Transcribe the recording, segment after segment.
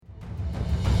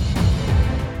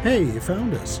Hey, you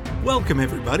found us. Welcome,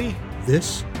 everybody.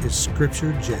 This is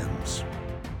Scripture Gems.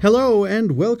 Hello,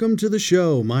 and welcome to the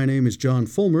show. My name is John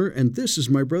Fulmer, and this is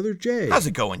my brother Jay. How's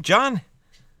it going, John?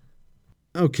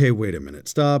 Okay, wait a minute.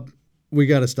 Stop. We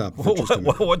got to stop for just a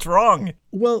minute. What's wrong?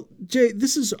 Well, Jay,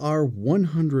 this is our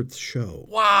 100th show.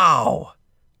 Wow.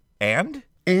 And?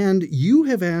 And you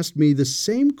have asked me the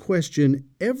same question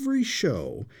every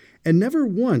show, and never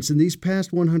once in these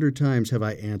past 100 times have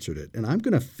I answered it. And I'm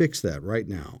going to fix that right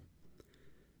now.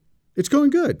 It's going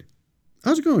good.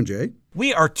 How's it going, Jay?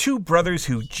 We are two brothers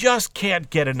who just can't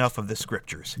get enough of the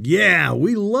Scriptures. Yeah,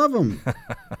 we love them.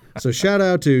 So shout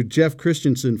out to Jeff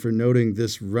Christensen for noting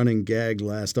this running gag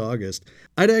last August.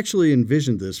 I'd actually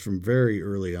envisioned this from very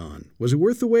early on. Was it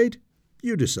worth the wait?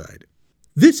 You decide.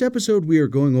 This episode, we are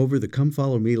going over the Come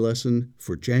Follow Me lesson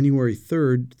for January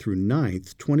 3rd through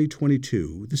 9th,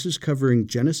 2022. This is covering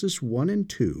Genesis 1 and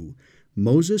 2,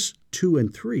 Moses 2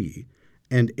 and 3,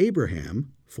 and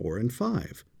Abraham 4 and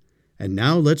 5. And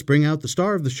now let's bring out the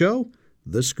star of the show,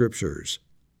 the Scriptures.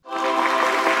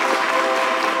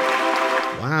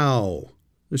 Wow,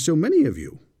 there's so many of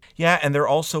you. Yeah, and they're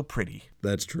all so pretty.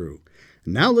 That's true.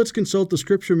 Now let's consult the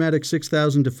Scripturematic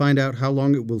 6000 to find out how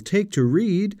long it will take to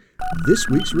read this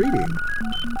week's reading.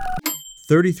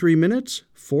 33 minutes,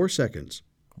 4 seconds.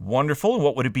 Wonderful. And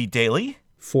what would it be daily?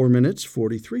 4 minutes,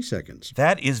 43 seconds.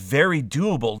 That is very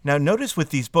doable. Now, notice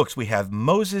with these books, we have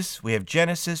Moses, we have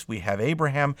Genesis, we have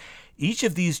Abraham. Each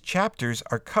of these chapters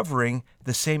are covering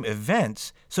the same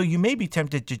events, so you may be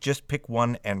tempted to just pick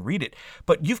one and read it.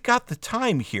 But you've got the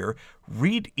time here.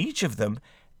 Read each of them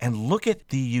and look at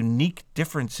the unique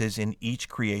differences in each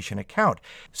creation account.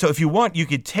 So if you want, you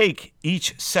could take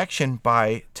each section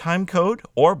by time code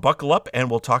or buckle up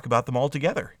and we'll talk about them all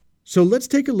together. So let's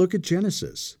take a look at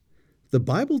Genesis. The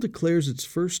Bible declares its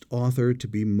first author to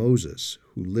be Moses,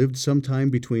 who lived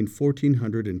sometime between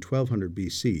 1400 and 1200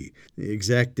 BC. The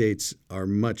exact dates are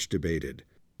much debated.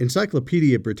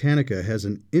 Encyclopedia Britannica has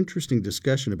an interesting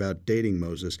discussion about dating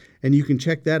Moses, and you can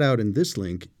check that out in this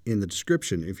link in the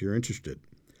description if you're interested.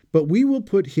 But we will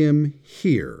put him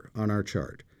here on our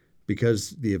chart. Because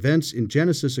the events in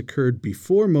Genesis occurred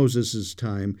before Moses'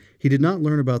 time, he did not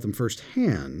learn about them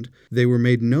firsthand. They were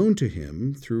made known to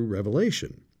him through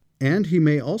revelation. And he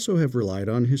may also have relied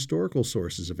on historical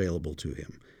sources available to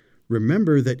him.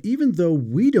 Remember that even though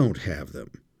we don't have them,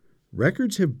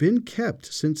 records have been kept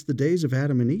since the days of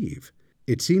Adam and Eve.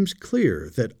 It seems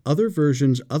clear that other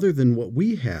versions other than what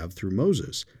we have through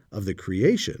Moses of the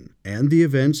creation and the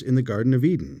events in the Garden of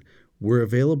Eden were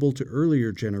available to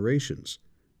earlier generations.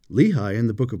 Lehi in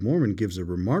the Book of Mormon gives a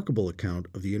remarkable account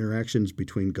of the interactions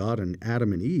between God and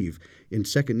Adam and Eve in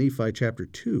 2 Nephi chapter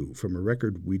 2 from a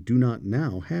record we do not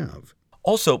now have.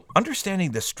 Also,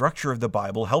 understanding the structure of the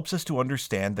Bible helps us to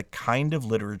understand the kind of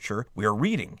literature we are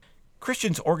reading.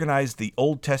 Christians organize the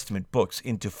Old Testament books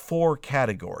into 4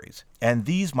 categories, and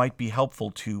these might be helpful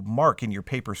to mark in your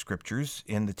paper scriptures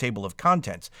in the table of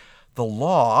contents. The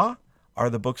law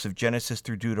are the books of Genesis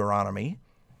through Deuteronomy.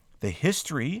 The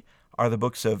history are the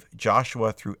books of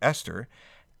Joshua through Esther,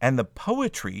 and the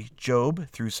poetry, Job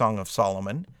through Song of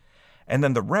Solomon, and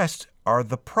then the rest are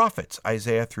the prophets,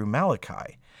 Isaiah through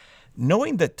Malachi.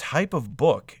 Knowing the type of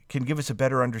book can give us a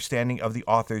better understanding of the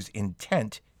author's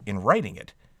intent in writing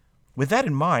it. With that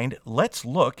in mind, let's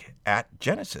look at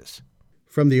Genesis.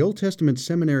 From the Old Testament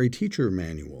Seminary Teacher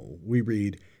Manual, we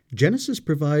read, Genesis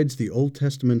provides the Old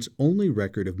Testament's only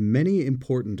record of many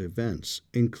important events,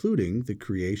 including the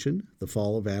creation, the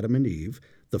fall of Adam and Eve,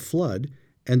 the flood,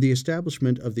 and the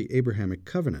establishment of the Abrahamic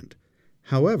covenant.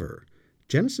 However,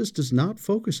 Genesis does not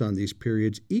focus on these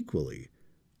periods equally.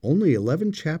 Only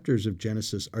 11 chapters of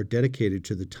Genesis are dedicated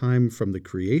to the time from the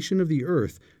creation of the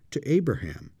earth to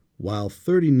Abraham, while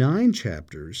 39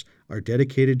 chapters are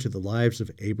dedicated to the lives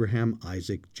of Abraham,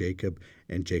 Isaac, Jacob,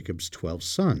 and Jacob's 12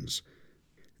 sons.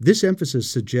 This emphasis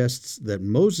suggests that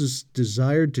Moses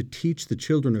desired to teach the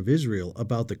children of Israel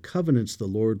about the covenants the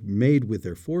Lord made with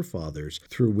their forefathers,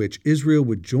 through which Israel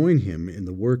would join him in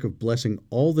the work of blessing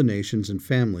all the nations and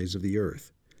families of the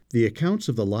earth. The accounts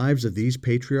of the lives of these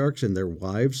patriarchs and their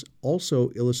wives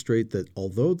also illustrate that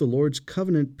although the Lord's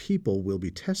covenant people will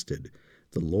be tested,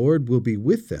 the Lord will be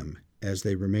with them as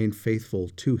they remain faithful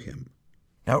to him.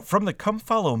 Now, from the Come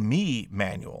Follow Me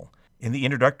manual, in the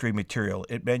introductory material,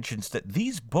 it mentions that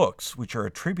these books, which are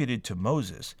attributed to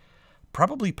Moses,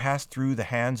 probably passed through the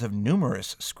hands of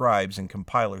numerous scribes and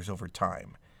compilers over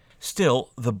time.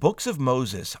 Still, the books of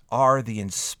Moses are the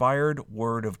inspired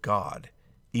Word of God,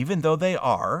 even though they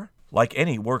are, like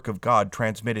any work of God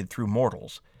transmitted through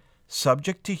mortals,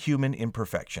 subject to human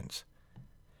imperfections.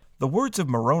 The words of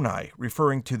Moroni,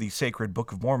 referring to the sacred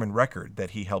Book of Mormon record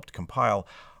that he helped compile,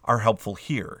 are helpful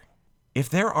here. If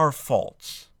there are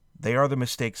faults, they are the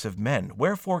mistakes of men,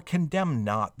 wherefore condemn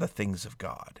not the things of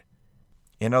God.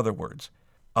 In other words,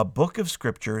 a book of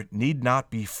Scripture need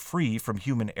not be free from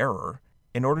human error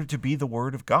in order to be the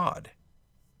Word of God.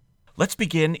 Let's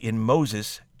begin in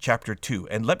Moses chapter 2,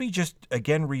 and let me just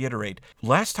again reiterate,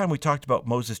 last time we talked about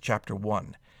Moses chapter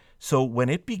 1. So when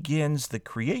it begins the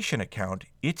creation account,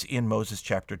 it's in Moses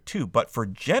chapter 2, but for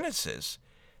Genesis,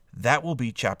 that will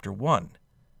be chapter 1.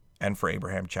 And for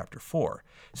Abraham, chapter 4.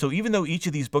 So even though each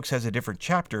of these books has a different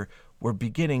chapter, we're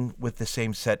beginning with the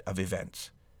same set of events.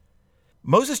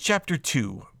 Moses chapter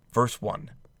 2, verse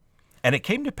 1. And it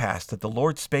came to pass that the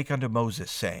Lord spake unto Moses,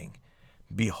 saying,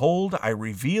 Behold, I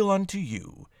reveal unto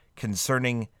you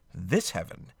concerning this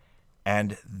heaven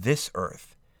and this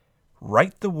earth.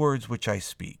 Write the words which I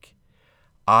speak.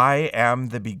 I am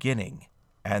the beginning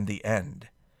and the end,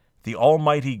 the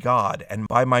Almighty God, and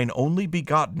by mine only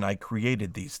begotten I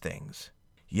created these things.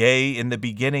 Yea, in the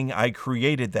beginning I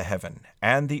created the heaven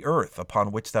and the earth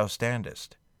upon which thou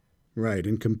standest. Right,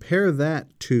 and compare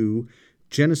that to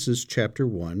Genesis chapter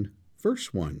 1,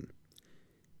 verse 1.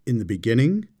 In the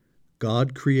beginning,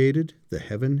 God created the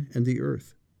heaven and the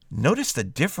earth. Notice the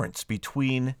difference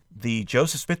between the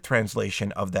Joseph Smith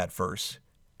translation of that verse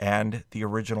and the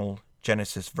original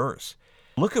Genesis verse.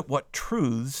 Look at what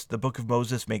truths the book of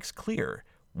Moses makes clear.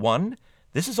 1,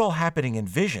 this is all happening in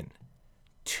vision.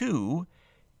 2,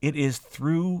 it is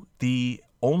through the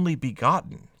only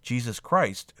begotten, Jesus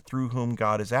Christ, through whom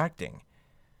God is acting,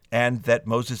 and that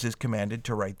Moses is commanded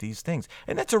to write these things.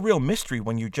 And that's a real mystery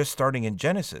when you're just starting in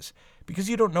Genesis, because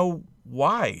you don't know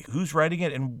why, who's writing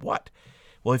it, and what.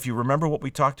 Well, if you remember what we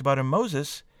talked about in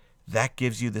Moses, that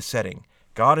gives you the setting.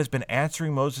 God has been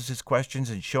answering Moses'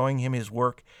 questions and showing him his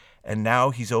work, and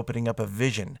now he's opening up a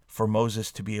vision for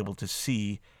Moses to be able to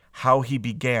see how he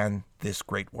began this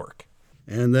great work.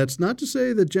 And that's not to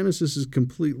say that Genesis is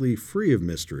completely free of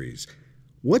mysteries.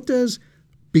 What does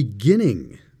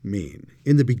beginning mean?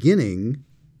 In the beginning,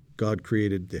 God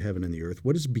created the heaven and the earth.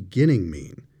 What does beginning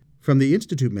mean? From the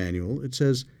Institute Manual, it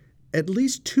says, at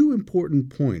least 2 important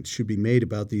points should be made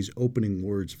about these opening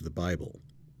words of the Bible.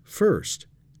 First,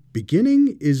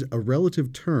 beginning is a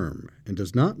relative term and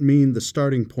does not mean the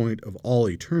starting point of all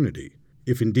eternity,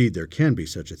 if indeed there can be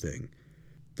such a thing.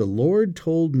 The Lord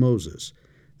told Moses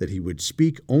that he would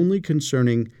speak only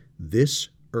concerning this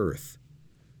earth.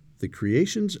 The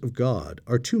creations of God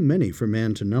are too many for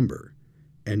man to number,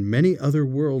 and many other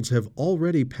worlds have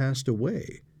already passed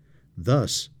away.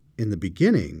 Thus, in the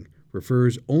beginning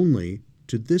refers only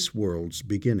to this world's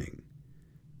beginning.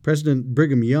 President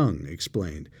Brigham Young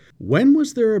explained, when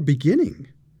was there a beginning?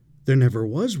 There never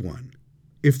was one.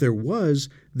 If there was,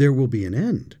 there will be an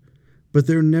end. But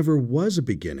there never was a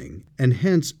beginning, and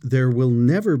hence there will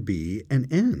never be an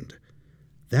end.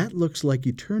 That looks like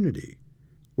eternity.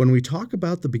 When we talk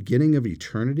about the beginning of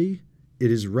eternity,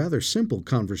 it is rather simple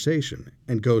conversation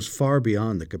and goes far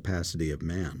beyond the capacity of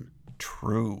man.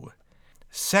 True.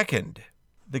 Second,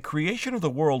 the creation of the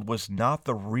world was not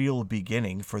the real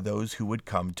beginning for those who would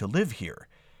come to live here.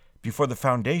 Before the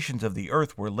foundations of the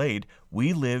earth were laid,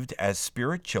 we lived as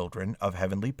spirit children of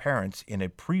heavenly parents in a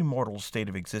premortal state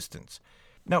of existence.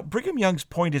 Now, Brigham Young's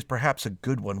point is perhaps a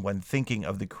good one when thinking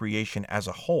of the creation as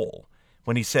a whole,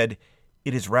 when he said,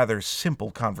 it is rather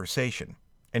simple conversation,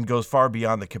 and goes far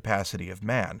beyond the capacity of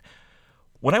man.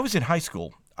 When I was in high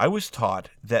school, I was taught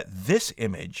that this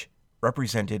image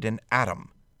represented an atom.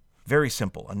 Very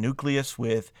simple, a nucleus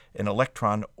with an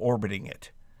electron orbiting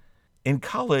it. In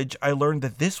college, I learned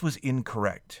that this was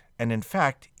incorrect, and in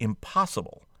fact,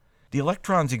 impossible. The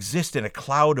electrons exist in a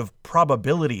cloud of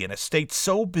probability in a state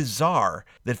so bizarre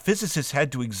that physicists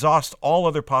had to exhaust all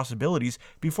other possibilities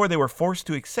before they were forced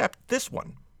to accept this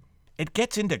one. It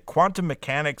gets into quantum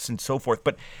mechanics and so forth,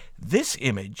 but this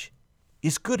image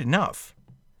is good enough.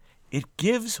 It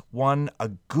gives one a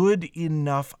good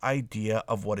enough idea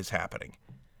of what is happening.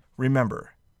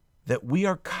 Remember that we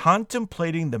are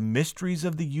contemplating the mysteries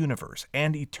of the universe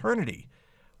and eternity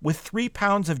with 3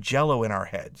 pounds of Jell-O in our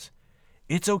heads.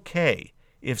 It's okay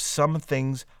if some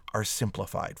things are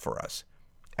simplified for us,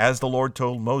 as the Lord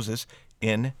told Moses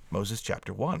in Moses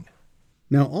chapter 1.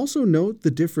 Now also note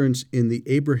the difference in the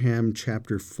Abraham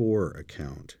chapter 4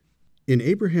 account. In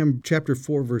Abraham chapter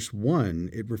 4 verse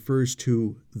 1, it refers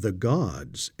to the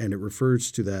gods, and it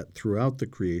refers to that throughout the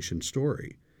creation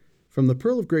story. From the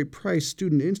Pearl of Great Price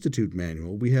Student Institute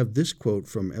Manual, we have this quote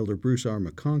from Elder Bruce R.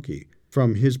 McConkie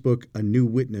from his book, A New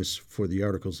Witness for the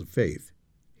Articles of Faith.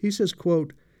 He says,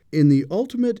 quote, in the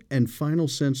ultimate and final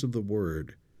sense of the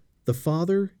word, the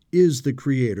Father is the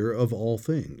creator of all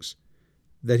things.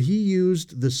 That he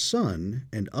used the Son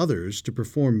and others to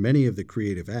perform many of the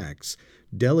creative acts,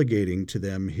 delegating to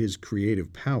them his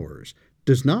creative powers,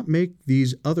 does not make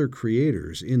these other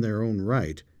creators in their own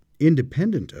right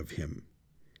independent of him.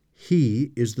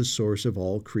 He is the source of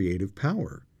all creative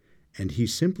power, and he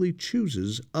simply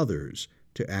chooses others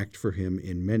to act for him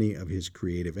in many of his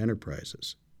creative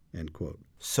enterprises." End quote.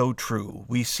 So true.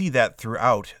 We see that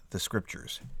throughout the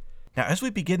Scriptures. Now, as we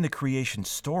begin the creation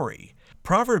story,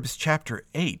 Proverbs chapter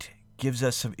 8 gives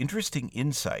us some interesting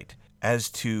insight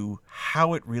as to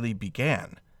how it really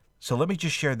began. So let me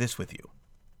just share this with you.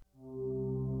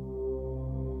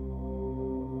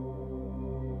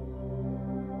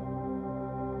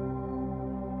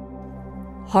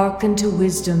 Hearken to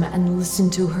wisdom and listen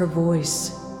to her voice.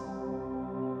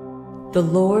 The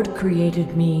Lord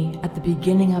created me at the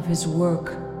beginning of his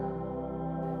work,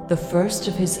 the first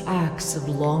of his acts of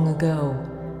long ago,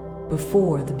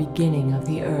 before the beginning of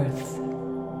the earth.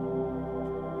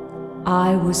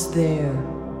 I was there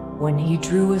when he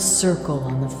drew a circle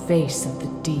on the face of the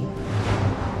deep.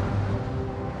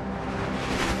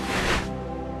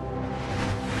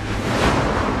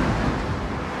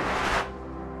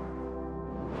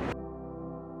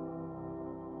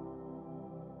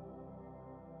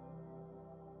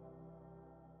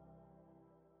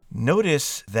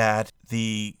 Notice that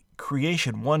the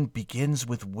creation one begins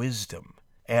with wisdom,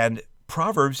 and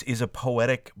Proverbs is a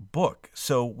poetic book.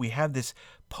 So we have this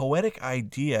poetic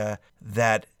idea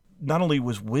that not only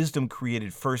was wisdom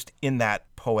created first in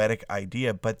that poetic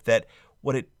idea, but that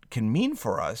what it can mean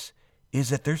for us is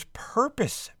that there's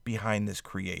purpose behind this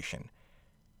creation,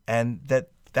 and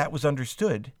that was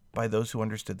understood by those who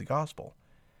understood the gospel.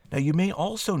 Now, you may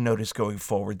also notice going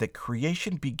forward that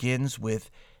creation begins with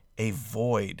a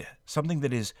void, something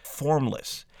that is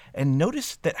formless. And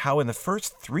notice that how in the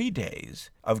first 3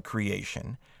 days of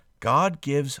creation, God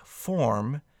gives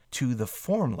form to the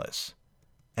formless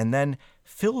and then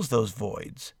fills those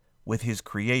voids with his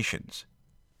creations.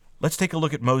 Let's take a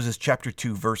look at Moses chapter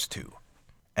 2, verse 2.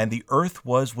 "And the earth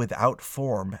was without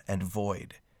form and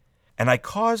void, and I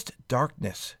caused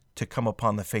darkness to come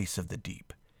upon the face of the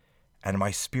deep, and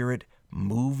my spirit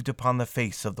moved upon the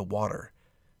face of the water,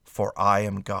 for I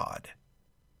am God."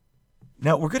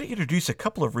 Now, we're going to introduce a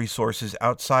couple of resources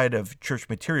outside of church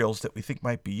materials that we think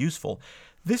might be useful.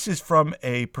 This is from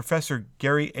a Professor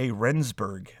Gary A.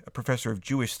 Rensburg, a professor of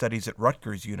Jewish studies at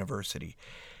Rutgers University.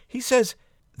 He says,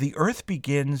 "The earth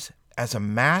begins as a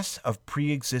mass of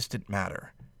pre-existent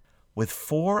matter, with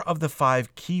 4 of the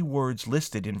 5 key words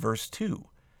listed in verse 2,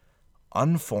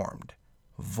 unformed,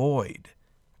 void,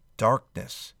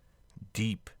 darkness,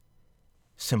 deep,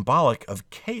 symbolic of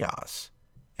chaos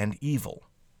and evil."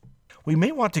 We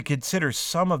may want to consider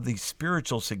some of the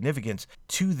spiritual significance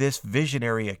to this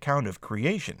visionary account of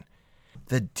creation.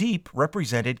 The deep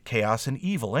represented chaos and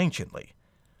evil anciently.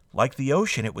 Like the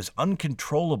ocean, it was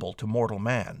uncontrollable to mortal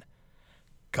man.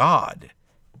 God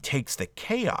takes the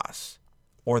chaos,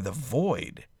 or the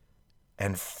void,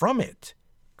 and from it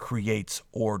creates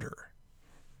order.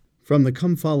 From the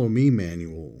Come Follow Me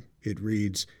manual, it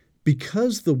reads,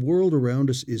 "Because the world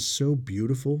around us is so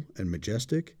beautiful and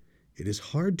majestic, it is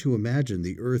hard to imagine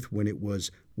the earth when it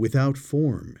was without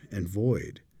form and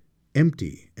void,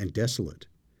 empty and desolate.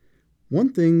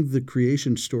 One thing the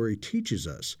creation story teaches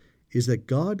us is that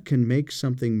God can make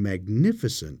something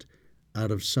magnificent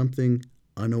out of something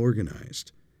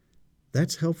unorganized.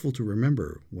 That's helpful to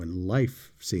remember when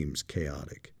life seems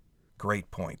chaotic."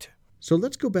 Great point. So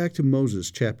let's go back to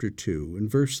Moses chapter 2 and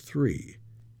verse 3.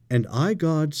 "And I,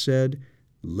 God, said,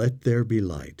 Let there be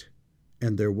light.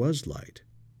 And there was light.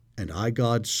 And I,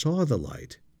 God, saw the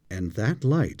light, and that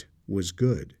light was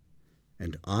good.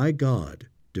 And I, God,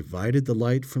 divided the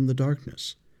light from the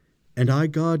darkness. And I,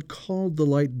 God, called the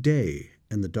light day,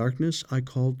 and the darkness I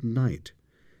called night.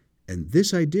 And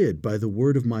this I did by the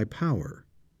word of my power."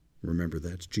 Remember,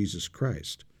 that's Jesus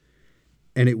Christ.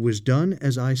 "And it was done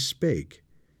as I spake,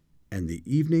 and the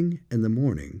evening and the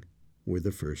morning were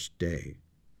the first day."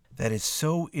 That is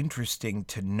so interesting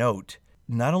to note.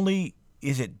 Not only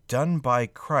is it done by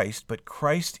Christ, but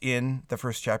Christ in the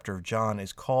first chapter of John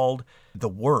is called the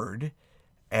Word,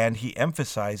 and he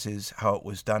emphasizes how it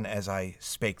was done as I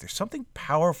spake. There's something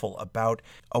powerful about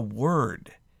a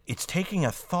word. It's taking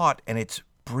a thought and it's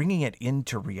bringing it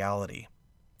into reality.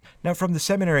 Now, from the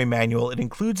seminary manual, it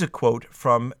includes a quote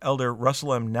from Elder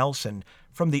Russell M. Nelson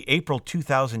from the April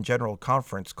 2000 General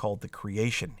Conference called The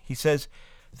Creation. He says,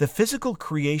 "The physical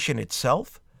creation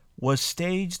itself was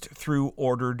staged through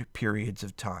ordered periods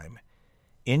of time.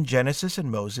 In Genesis and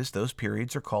Moses, those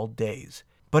periods are called days.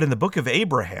 But in the book of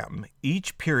Abraham,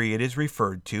 each period is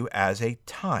referred to as a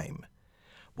time.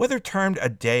 Whether termed a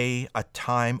day, a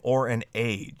time, or an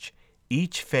age,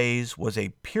 each phase was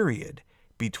a period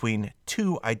between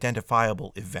two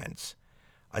identifiable events,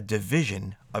 a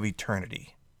division of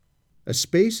eternity. A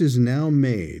space is now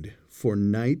made for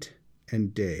night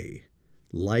and day,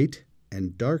 light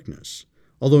and darkness,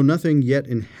 although nothing yet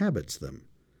inhabits them.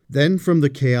 Then from the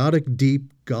chaotic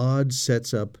deep, God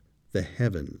sets up the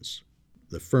heavens,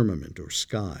 the firmament or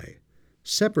sky,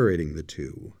 separating the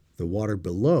two, the water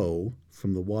below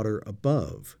from the water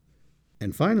above.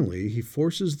 And finally, he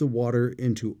forces the water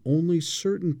into only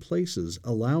certain places,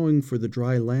 allowing for the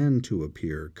dry land to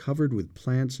appear, covered with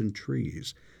plants and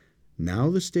trees.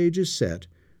 Now the stage is set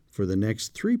for the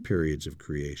next 3 periods of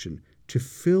creation to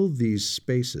fill these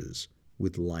spaces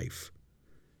with life.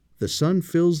 The sun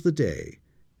fills the day,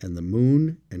 and the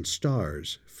moon and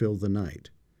stars fill the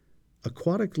night.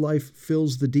 Aquatic life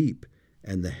fills the deep,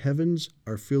 and the heavens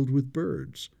are filled with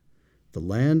birds. The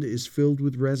land is filled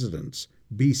with residents,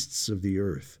 beasts of the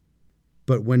earth.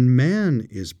 But when man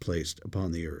is placed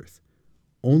upon the earth,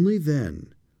 only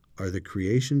then are the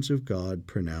creations of God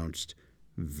pronounced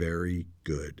very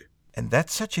good. And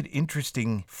that's such an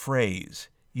interesting phrase.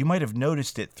 You might have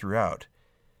noticed it throughout.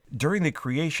 During the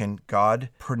creation, God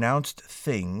pronounced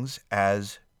things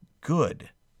as good.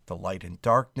 The light and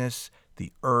darkness,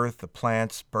 the earth, the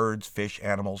plants, birds, fish,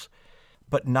 animals,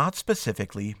 but not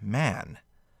specifically man.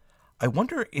 I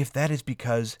wonder if that is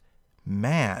because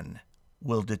man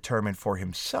will determine for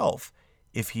himself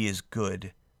if he is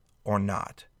good or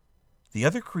not. The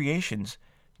other creations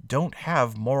don't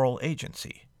have moral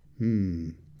agency.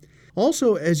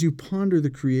 Also, as you ponder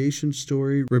the creation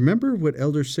story, remember what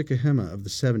Elder Sikahema of the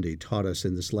 70 taught us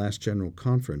in this last General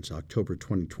Conference, October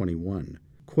 2021.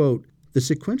 Quote, "The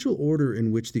sequential order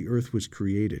in which the earth was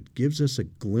created gives us a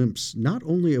glimpse not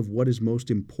only of what is most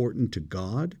important to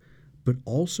God, but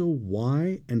also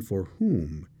why and for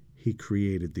whom he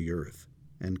created the earth."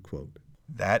 End quote.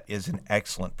 That is an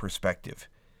excellent perspective.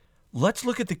 Let's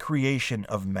look at the creation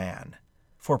of man.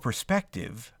 For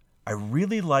perspective, I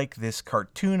really like this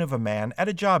cartoon of a man at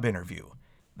a job interview.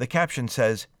 The caption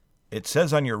says, "It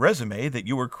says on your resume that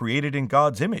you were created in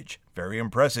God's image. Very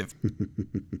impressive."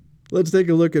 Let's take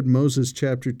a look at Moses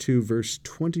chapter 2, verse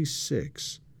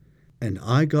 26. "And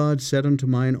I, God, said unto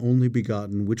mine only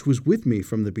begotten, which was with me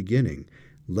from the beginning,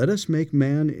 Let us make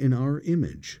man in our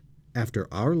image, after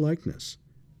our likeness.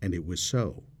 And it was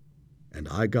so. And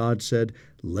I, God, said,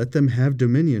 Let them have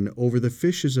dominion over the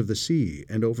fishes of the sea,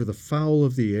 and over the fowl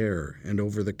of the air, and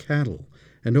over the cattle,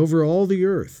 and over all the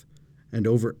earth, and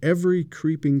over every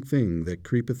creeping thing that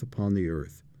creepeth upon the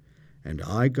earth. And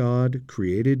I, God,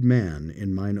 created man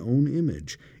in mine own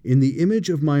image. In the image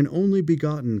of mine only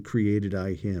begotten created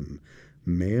I him.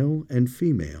 Male and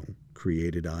female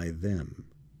created I them."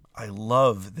 I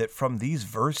love that from these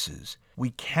verses, we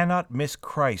cannot miss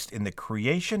Christ in the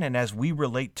creation and as we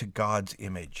relate to God's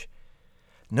image.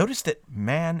 Notice that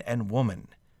man and woman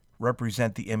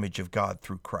represent the image of God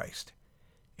through Christ.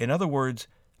 In other words,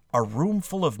 a room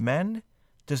full of men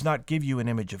does not give you an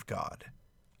image of God.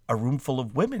 A room full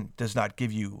of women does not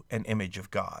give you an image of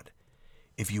God.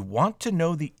 If you want to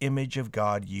know the image of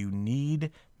God, you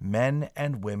need men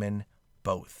and women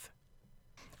both.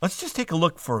 Let's just take a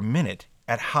look for a minute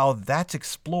at how that's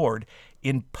explored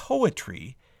in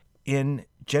poetry in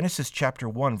Genesis chapter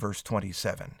 1, verse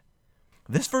 27.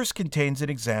 This verse contains an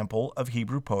example of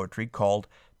Hebrew poetry called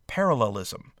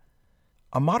parallelism.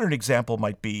 A modern example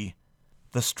might be,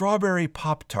 "The strawberry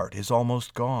Pop-Tart is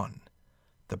almost gone.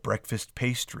 The breakfast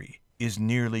pastry is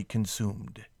nearly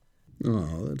consumed."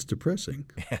 Oh, that's depressing.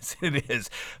 Yes, it is.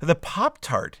 The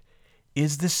Pop-Tart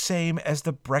is the same as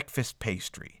the breakfast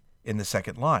pastry in the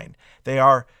second line. They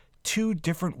are two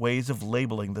different ways of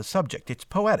labeling the subject. It's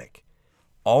poetic.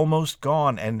 Almost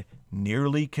gone and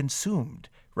nearly consumed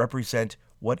represent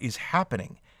what is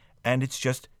happening, and it's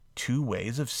just two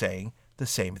ways of saying the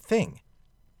same thing.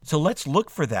 So let's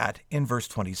look for that in verse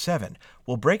 27.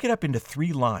 We'll break it up into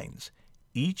 3 lines.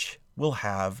 Each will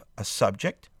have a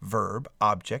subject, verb,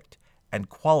 object, and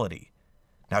quality.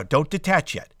 Now, don't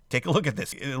detach yet. Take a look at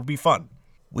this. It'll be fun.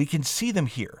 We can see them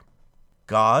here.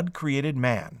 God created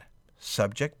man,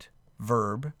 subject,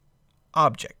 verb,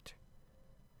 object.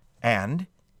 And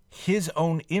his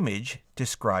own image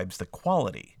describes the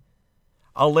quality.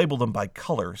 I'll label them by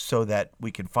color so that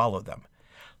we can follow them.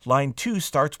 Line 2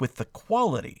 starts with the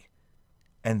quality,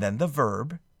 and then the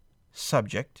verb,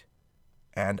 subject,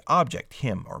 and object,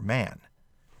 him or man.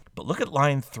 But look at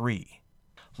line 3.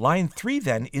 Line 3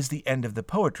 then is the end of the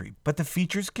poetry, but the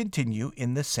features continue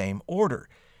in the same order.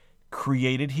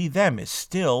 Created he them is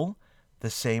still the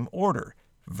same order: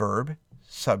 verb,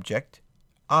 subject,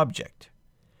 object.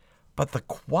 But the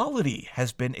quality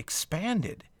has been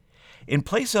expanded. In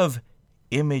place of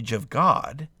image of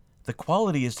God, the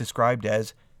quality is described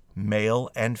as male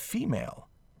and female.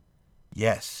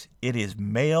 Yes, it is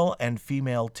male and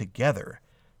female together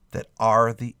that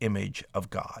are the image of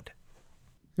God.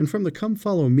 And from the Come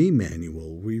Follow Me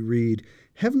manual, we read,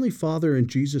 Heavenly Father and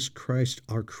Jesus Christ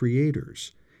are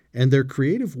creators, and their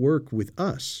creative work with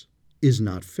us is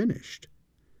not finished.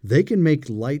 They can make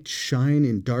light shine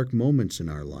in dark moments in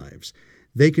our lives.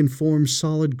 They can form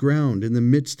solid ground in the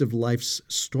midst of life's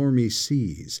stormy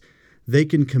seas. They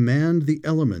can command the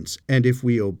elements, and if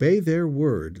we obey their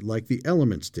word like the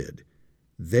elements did,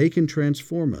 they can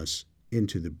transform us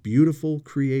into the beautiful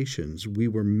creations we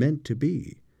were meant to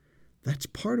be. That's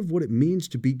part of what it means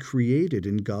to be created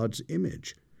in God's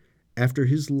image, after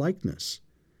His likeness.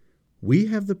 We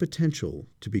have the potential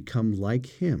to become like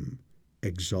Him,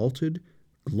 exalted,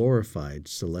 glorified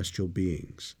celestial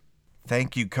beings.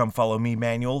 Thank you, Come Follow Me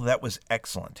manual. That was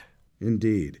excellent.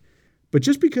 Indeed. But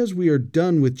just because we are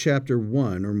done with chapter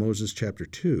 1 or Moses chapter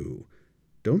 2,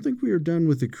 don't think we are done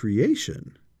with the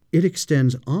creation. It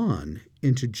extends on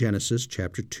into Genesis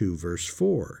chapter 2, verse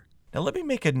 4. Now let me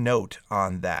make a note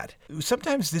on that.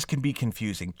 Sometimes this can be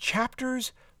confusing.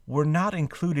 Chapters were not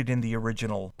included in the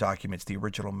original documents, the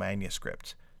original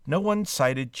manuscripts. No one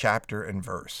cited chapter and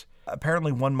verse.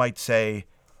 Apparently one might say,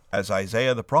 as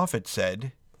Isaiah the prophet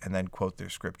said, and then quote their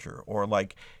scripture. Or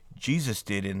like Jesus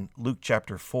did in Luke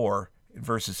chapter 4,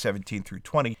 verses 17 through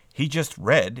 20. He just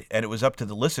read, and it was up to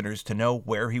the listeners to know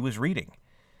where he was reading.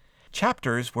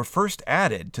 Chapters were first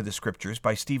added to the scriptures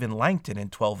by Stephen Langton in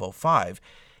 1205.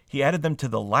 He added them to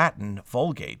the Latin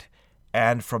Vulgate,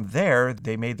 and from there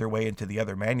they made their way into the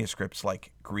other manuscripts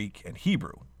like Greek and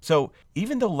Hebrew. So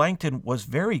even though Langton was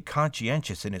very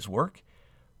conscientious in his work,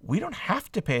 we don't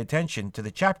have to pay attention to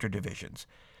the chapter divisions.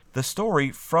 The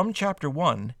story from chapter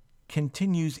 1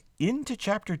 continues into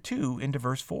chapter 2 into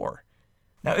verse 4.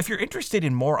 Now, if you're interested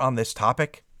in more on this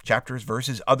topic, chapters,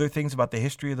 verses, other things about the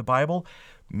history of the Bible,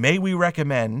 may we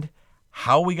recommend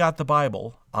How We Got the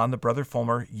Bible on the Brother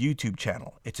Fulmer YouTube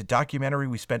channel. It's a documentary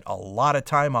we spent a lot of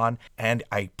time on, and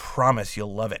I promise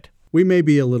you'll love it. We may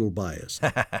be a little biased,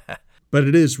 but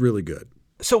it is really good.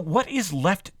 So what is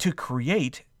left to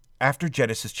create after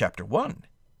Genesis chapter 1?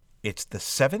 It's the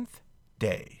seventh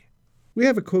day. We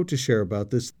have a quote to share about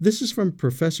this. This is from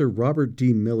Professor Robert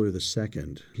D. Miller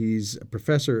II. He's a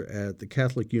professor at the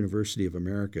Catholic University of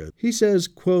America. He says,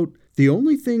 quote, "The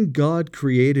only thing God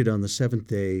created on the seventh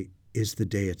day is the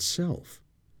day itself.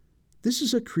 This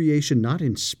is a creation not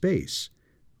in space,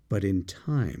 but in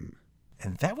time."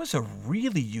 And that was a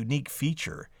really unique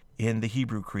feature in the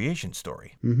Hebrew creation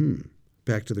story.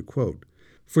 Back to the quote.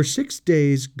 "For 6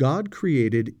 days God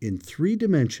created in 3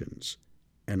 dimensions,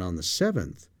 and on the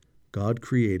seventh God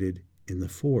created in the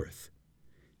 4th.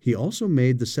 He also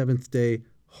made the 7th day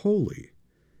holy."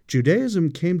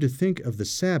 Judaism came to think of the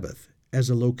Sabbath as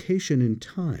a location in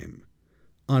time.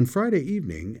 On Friday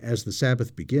evening, as the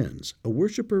Sabbath begins, a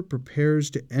worshiper prepares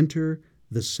to enter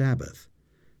the Sabbath.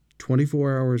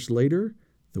 24 hours later,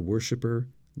 the worshiper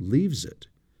leaves it.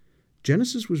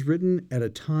 Genesis was written at a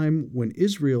time when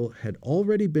Israel had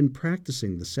already been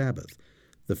practicing the Sabbath.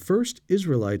 The first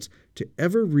Israelites to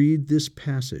ever read this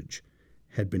passage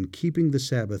had been keeping the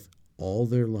Sabbath all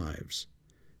their lives.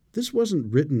 This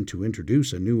wasn't written to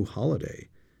introduce a new holiday.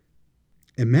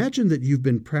 Imagine that you've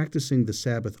been practicing the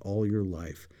Sabbath all your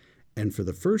life, and for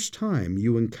the first time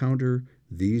you encounter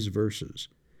these verses.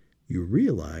 You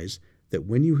realize that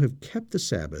when you have kept the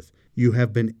Sabbath, you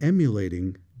have been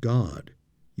emulating God.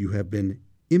 You have been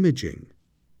imaging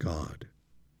God.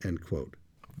 End quote.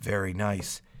 Very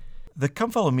nice. The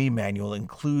Come Follow Me manual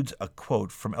includes a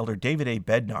quote from Elder David A.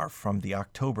 Bednar from the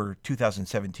October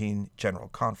 2017 General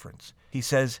Conference. He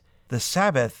says, "The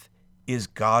Sabbath is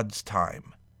God's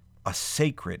time, a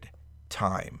sacred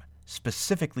time,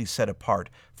 specifically set apart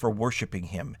for worshiping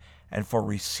Him and for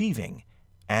receiving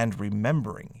and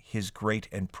remembering His great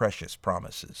and precious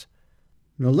promises."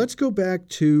 Now let's go back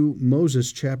to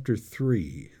Moses chapter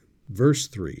 3, verse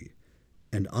 3.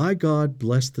 "And I, God,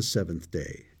 blessed the seventh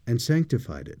day and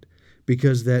sanctified it,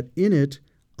 because that in it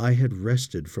I had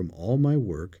rested from all my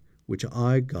work which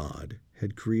I, God,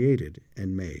 had created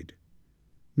and made."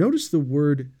 Notice the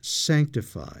word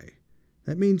sanctify.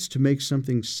 That means to make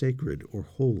something sacred or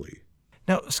holy.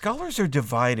 Now, scholars are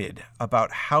divided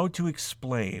about how to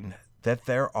explain that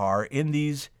there are, in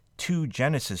these 2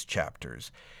 Genesis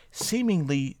chapters,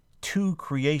 seemingly 2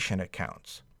 creation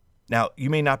accounts. Now, you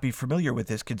may not be familiar with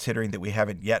this considering that we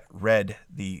haven't yet read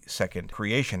the second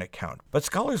creation account, but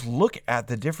scholars look at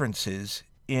the differences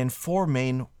in 4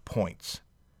 main points.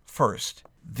 First,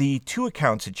 the 2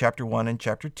 accounts in chapter 1 and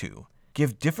chapter 2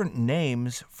 give different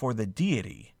names for the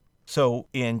deity. So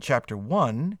in chapter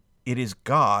 1, it is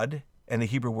God, and the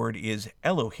Hebrew word is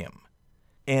Elohim.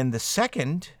 In the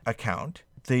second account,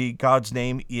 the God's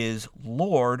name is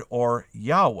Lord or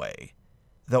Yahweh,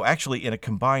 though actually in a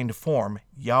combined form,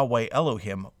 Yahweh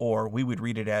Elohim, or we would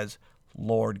read it as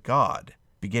Lord God,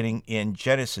 beginning in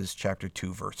Genesis chapter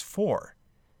 2, verse 4.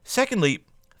 Secondly,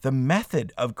 the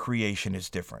method of creation is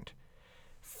different.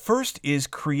 First is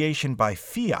creation by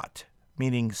fiat,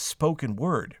 meaning spoken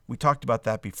word. We talked about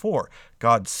that before.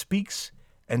 God speaks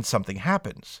and something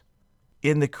happens.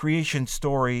 In the creation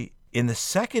story, in the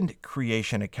second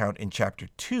creation account in chapter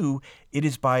 2, it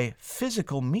is by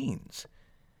physical means.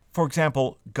 For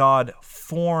example, God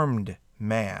formed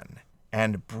man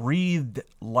and breathed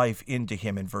life into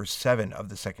him in verse 7 of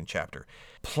the second chapter,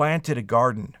 planted a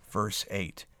garden, verse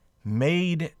 8,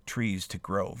 made trees to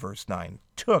grow, verse 9,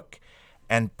 took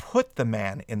and put the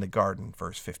man in the garden,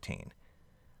 verse 15.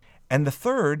 And the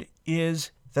third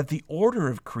is that the order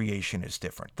of creation is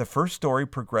different. The first story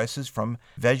progresses from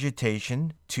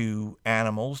vegetation to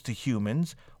animals to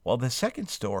humans, while the second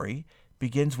story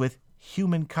begins with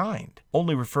humankind,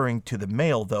 only referring to the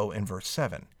male, though, in verse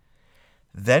 7.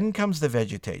 Then comes the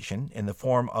vegetation in the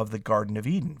form of the Garden of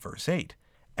Eden, verse 8.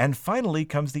 And finally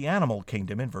comes the animal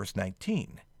kingdom in verse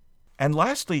 19. And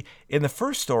lastly, in the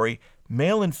first story,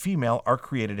 male and female are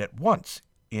created at once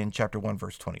in chapter 1,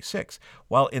 verse 26,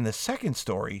 while in the second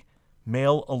story,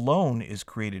 male alone is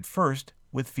created first,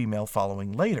 with female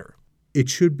following later. It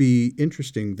should be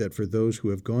interesting that for those who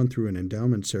have gone through an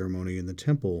endowment ceremony in the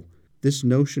temple, this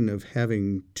notion of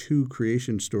having 2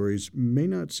 creation stories may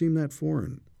not seem that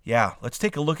foreign. Yeah, let's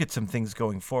take a look at some things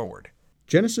going forward.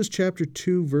 Genesis chapter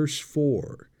 2, verse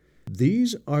 4.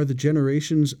 These are the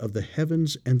generations of the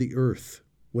heavens and the earth,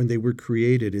 when they were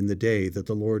created in the day that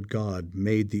the Lord God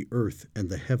made the earth and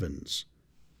the heavens.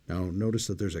 Now, notice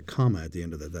that there's a comma at the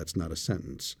end of that. That's not a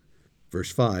sentence.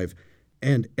 Verse 5,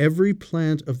 and every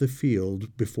plant of the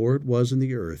field before it was in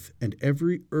the earth, and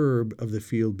every herb of the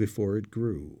field before it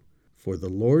grew. For the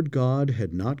Lord God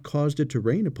had not caused it to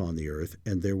rain upon the earth,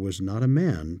 and there was not a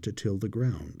man to till the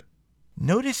ground.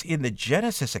 Notice in the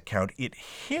Genesis account, it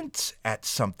hints at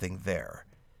something there.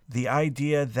 The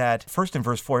idea that, first in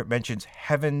verse 4, it mentions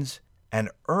heavens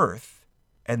and earth,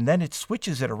 and then it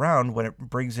switches it around when it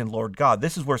brings in Lord God.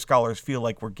 This is where scholars feel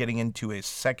like we're getting into a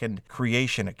second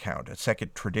creation account, a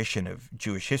second tradition of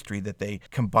Jewish history that they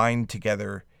combine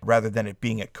together rather than it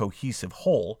being a cohesive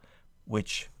whole,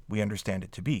 which we understand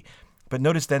it to be. But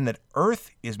notice then that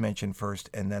earth is mentioned first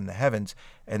and then the heavens,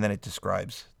 and then it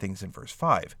describes things in verse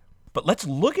 5. But let's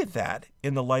look at that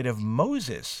in the light of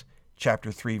Moses,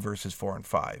 chapter 3, verses 4 and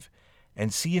 5,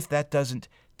 and see if that doesn't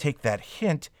take that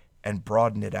hint and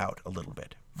broaden it out a little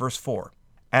bit. Verse 4,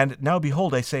 and now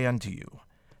behold, I say unto you,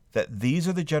 that these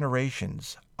are the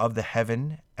generations of the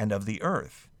heaven and of the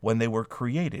earth, when they were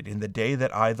created in the day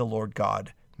that I, the Lord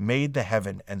God, made the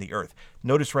heaven and the earth.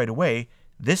 Notice right away,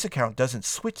 this account doesn't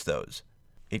switch those.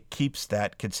 It keeps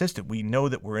that consistent. We know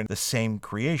that we're in the same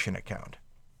creation account.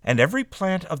 And every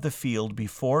plant of the field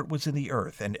before it was in the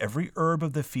earth, and every herb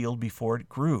of the field before it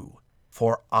grew.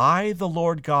 For I, the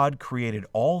Lord God, created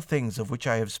all things of which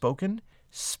I have spoken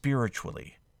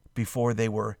spiritually, before they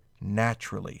were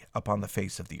naturally upon the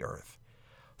face of the earth.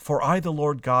 For I, the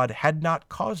Lord God, had not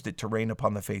caused it to rain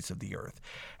upon the face of the earth,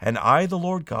 and I, the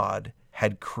Lord God,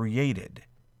 had created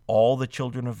all the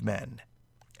children of men,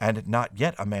 and not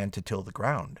yet a man to till the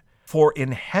ground. For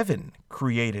in heaven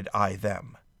created I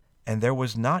them, and there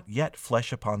was not yet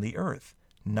flesh upon the earth,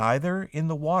 neither in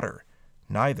the water,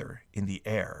 neither in the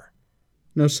air.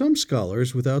 Now, some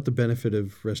scholars, without the benefit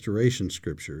of restoration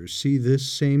scriptures, see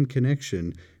this same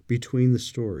connection between the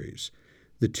stories.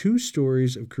 The 2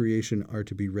 stories of creation are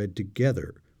to be read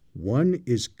together. One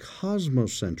is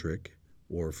cosmocentric,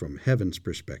 or from heaven's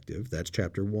perspective, that's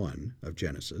chapter 1 of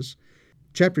Genesis.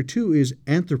 Chapter 2 is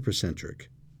anthropocentric,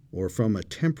 or from a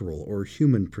temporal or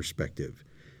human perspective.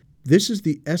 This is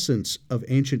the essence of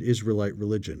ancient Israelite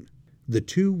religion, the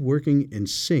 2 working in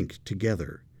sync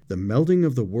together, the melding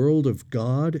of the world of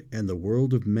God and the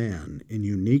world of man in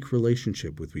unique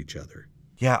relationship with each other.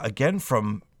 Yeah, again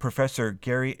from Professor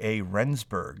Gary A.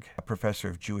 Rendsburg, a professor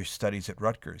of Jewish studies at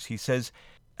Rutgers. He says,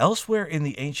 elsewhere in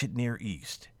the ancient Near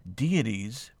East,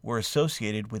 deities were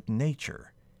associated with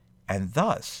nature, and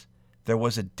thus there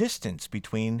was a distance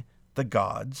between the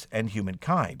gods and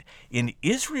humankind. In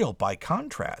Israel, by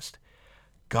contrast,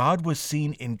 God was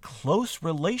seen in close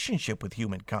relationship with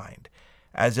humankind,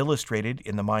 as illustrated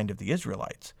in the mind of the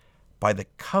Israelites by the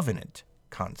covenant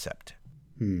concept.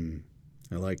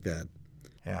 I like that.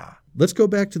 Yeah. Let's go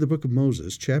back to the book of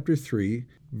Moses, chapter 3,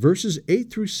 verses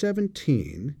 8 through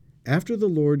 17. After the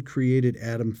Lord created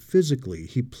Adam physically,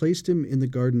 he placed him in the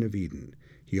Garden of Eden.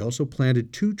 He also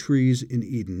planted 2 trees in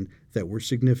Eden that were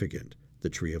significant, the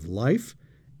tree of life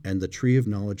and the tree of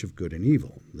knowledge of good and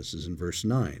evil. This is in verse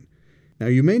 9. Now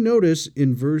you may notice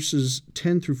in verses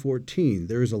 10 through 14,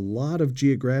 there is a lot of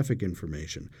geographic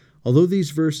information. Although these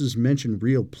verses mention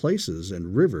real places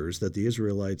and rivers that the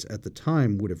Israelites at the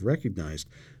time would have recognized,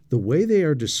 the way they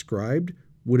are described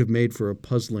would have made for a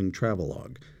puzzling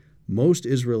travelogue. Most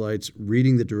Israelites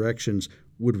reading the directions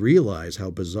would realize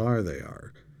how bizarre they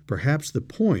are. Perhaps the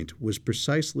point was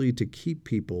precisely to keep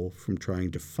people from trying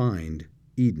to find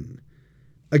Eden.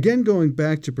 Again, going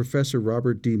back to Professor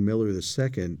Robert D. Miller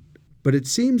II, but it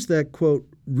seems that, quote,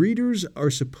 readers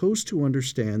are supposed to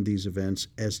understand these events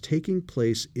as taking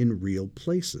place in real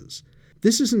places.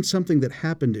 This isn't something that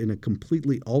happened in a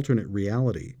completely alternate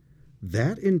reality.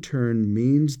 That, in turn,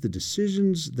 means the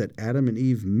decisions that Adam and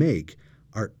Eve make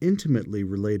are intimately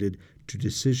related to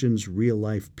decisions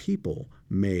real-life people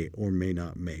may or may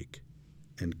not make,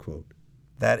 end quote.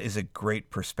 That is a great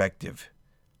perspective.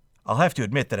 I'll have to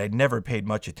admit that I never paid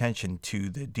much attention to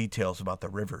the details about the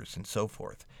rivers and so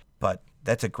forth, but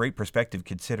that's a great perspective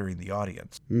considering the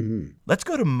audience. Let's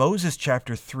go to Moses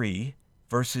chapter 3,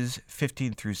 verses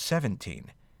 15 through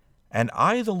 17. And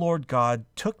I, the Lord God,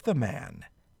 took the man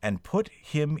and put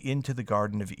him into the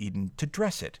Garden of Eden to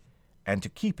dress it and to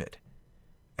keep it.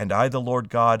 And I, the Lord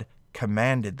God,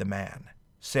 commanded the man,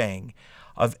 saying,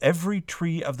 Of every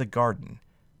tree of the garden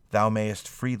thou mayest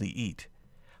freely eat,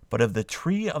 but of the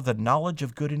tree of the knowledge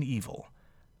of good and evil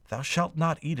thou shalt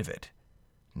not eat of it.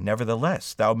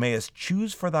 Nevertheless, thou mayest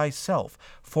choose for thyself,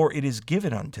 for it is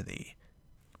given unto thee.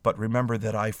 But remember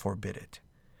that I forbid it.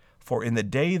 For in the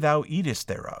day thou eatest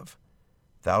thereof,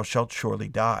 thou shalt surely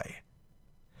die.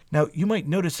 Now, you might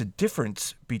notice a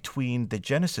difference between the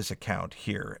Genesis account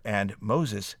here and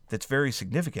Moses that's very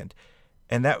significant,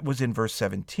 and that was in verse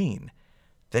 17,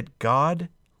 that God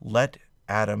let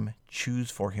Adam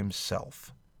choose for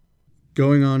himself.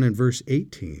 Going on in verse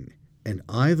 18, And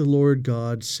I, the Lord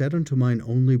God, said unto mine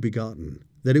only begotten,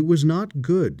 that it was not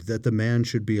good that the man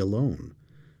should be alone.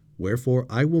 Wherefore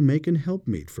I will make an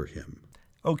helpmeet for him.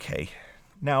 Okay,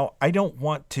 now I don't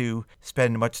want to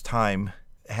spend much time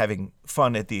having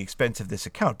fun at the expense of this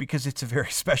account because it's a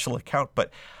very special account,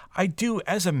 but I do,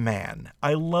 as a man,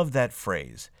 I love that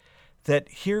phrase, that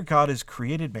here God has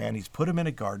created man, he's put him in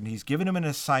a garden, he's given him an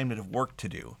assignment of work to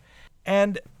do,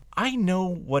 and I know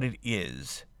what it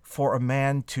is for a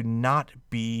man to not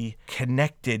be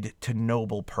connected to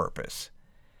noble purpose.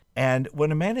 And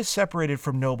when a man is separated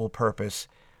from noble purpose,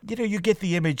 you get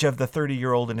the image of the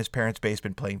 30-year-old in his parents'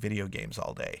 basement playing video games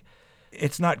all day.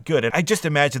 It's not good. And I just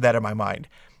imagine that in my mind.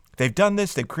 They've done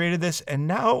this, they've created this, and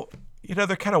now,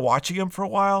 they're kind of watching him for a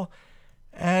while.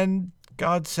 And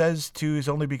God says to his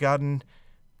only begotten,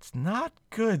 it's not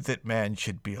good that man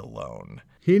should be alone.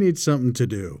 He needs something to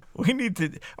do.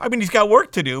 He's got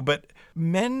work to do, but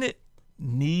men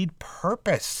need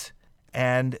purpose.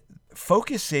 And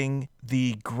focusing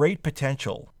the great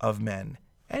potential of men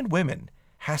and women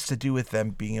has to do with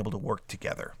them being able to work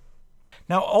together.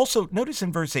 Now, also, notice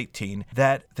in verse 18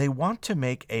 that they want to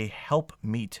make a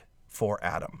helpmeet for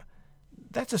Adam.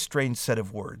 That's a strange set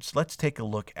of words. Let's take a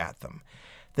look at them.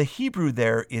 The Hebrew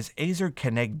there is ezer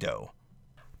kenegdo.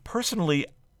 Personally,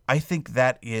 I think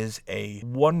that is a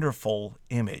wonderful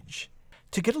image.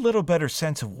 To get a little better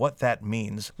sense of what that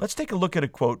means, let's take a look at a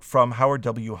quote from Howard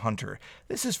W. Hunter.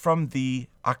 This is from the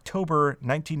October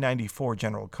 1994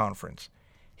 General Conference.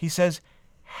 He says,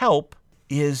 help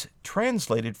is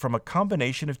translated from a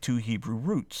combination of 2 Hebrew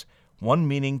roots, one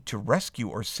meaning to rescue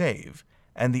or save,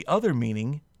 and the other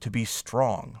meaning to be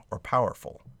strong or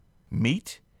powerful.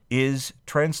 Meet is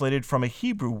translated from a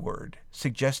Hebrew word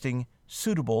suggesting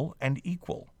suitable and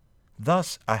equal.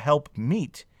 Thus, a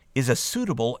helpmeet is a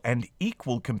suitable and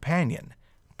equal companion,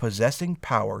 possessing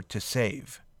power to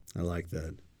save. I like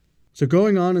that. So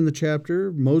going on in the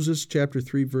chapter, Moses chapter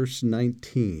 3, verse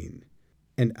 19.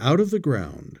 And out of the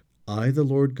ground I, the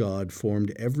Lord God,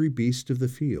 formed every beast of the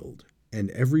field, and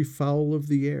every fowl of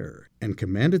the air, and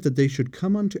commanded that they should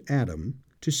come unto Adam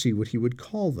to see what he would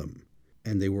call them.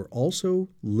 And they were also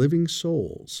living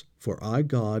souls, for I,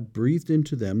 God, breathed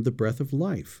into them the breath of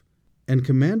life, and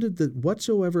commanded that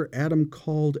whatsoever Adam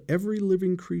called every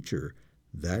living creature,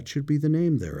 that should be the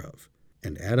name thereof.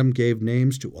 And Adam gave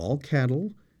names to all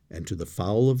cattle, and to the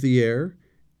fowl of the air,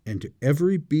 and to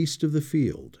every beast of the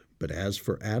field. But as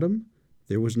for Adam,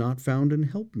 there was not found an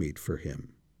helpmeet for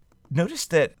him. Notice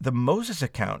that the Moses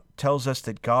account tells us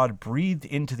that God breathed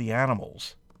into the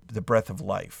animals the breath of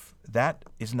life. That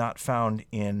is not found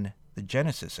in the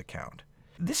Genesis account.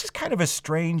 This is kind of a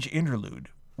strange interlude.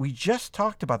 We just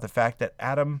talked about the fact that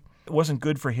Adam, it wasn't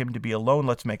good for him to be alone,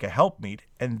 let's make a helpmeet.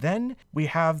 And then we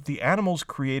have the animals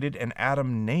created and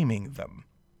Adam naming them.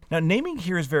 Now, naming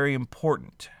here is very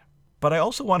important. But I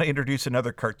also want to introduce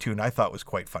another cartoon I thought was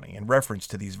quite funny in reference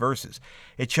to these verses.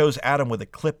 It shows Adam with a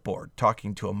clipboard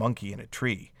talking to a monkey in a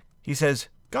tree. He says,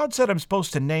 "God said I'm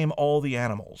supposed to name all the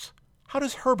animals. How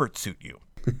does Herbert suit you?"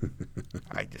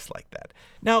 I just like that.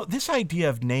 Now, this idea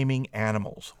of naming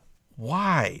animals,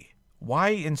 why? Why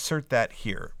insert that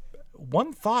here?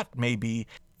 One thought may be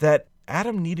that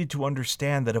Adam needed to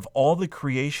understand that of all the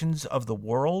creations of the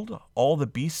world, all the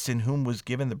beasts in whom was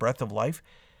given the breath of life,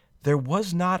 there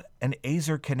was not an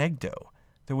Ezer Kenegdo.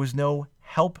 There was no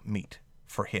helpmeet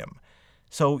for him.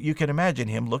 So you can imagine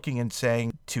him looking and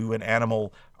saying to an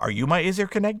animal, "Are you my Ezer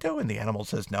Kenegdo?" And the animal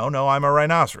says, No, I'm a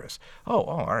rhinoceros. Oh,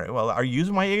 all right. Well, are you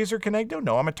my Ezer Kenegdo?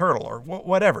 No, I'm a turtle, or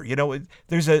whatever.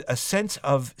 There's a sense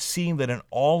of seeing that in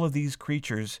all of these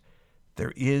creatures,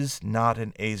 there is not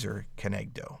an Ezer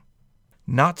Kenegdo.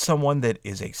 Not someone that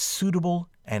is a suitable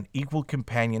and equal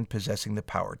companion possessing the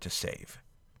power to save.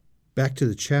 Back to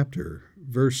the chapter,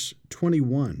 verse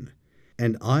 21.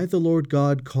 And I, the Lord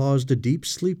God, caused a deep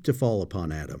sleep to fall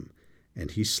upon Adam, and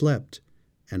he slept.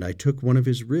 And I took one of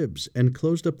his ribs, and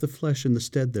closed up the flesh in the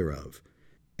stead thereof.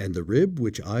 And the rib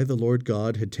which I, the Lord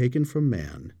God, had taken from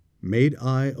man, made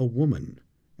I a woman,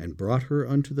 and brought her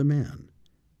unto the man.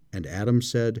 And Adam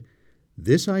said,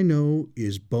 This I know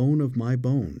is bone of my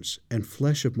bones, and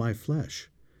flesh of my flesh.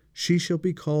 She shall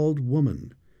be called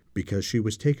woman, because she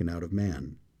was taken out of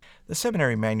man. The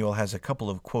seminary manual has a couple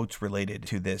of quotes related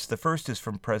to this. The first is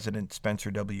from President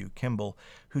Spencer W. Kimball,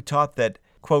 who taught that,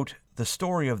 quote, "The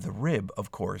story of the rib,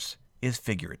 of course, is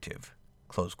figurative,"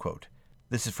 close quote.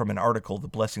 This is from an article, The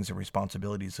Blessings and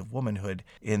Responsibilities of Womanhood,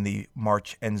 in the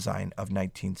March Ensign of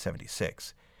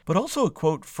 1976. But also a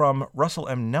quote from Russell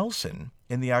M. Nelson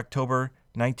in the October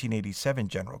 1987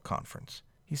 General Conference.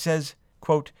 He says,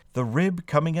 quote, "The rib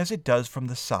coming as it does from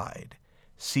the side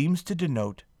seems to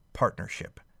denote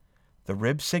partnership. The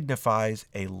rib signifies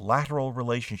a lateral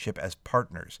relationship as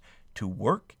partners to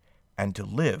work and to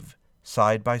live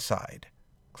side by side,"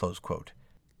 close quote.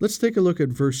 Let's take a look at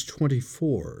verse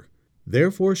 24.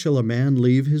 Therefore shall a man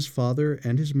leave his father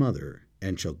and his mother,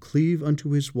 and shall cleave unto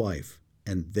his wife,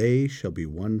 and they shall be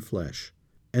one flesh.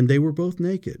 And they were both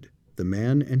naked, the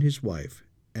man and his wife,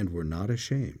 and were not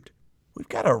ashamed. We've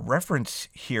got a reference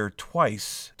here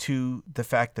twice to the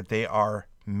fact that they are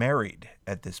married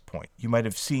at this point. You might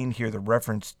have seen here the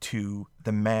reference to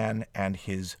the man and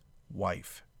his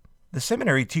wife. The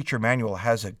seminary teacher manual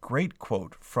has a great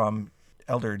quote from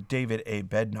Elder David A.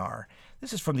 Bednar.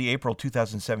 This is from the April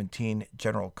 2017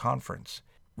 General Conference.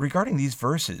 Regarding these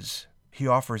verses, he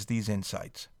offers these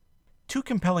insights. Two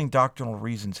compelling doctrinal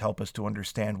reasons help us to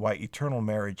understand why eternal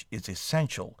marriage is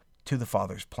essential to the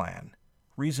Father's plan.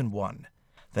 Reason 1.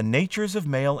 The natures of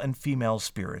male and female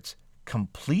spirits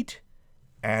complete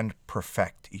and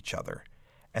perfect each other,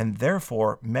 and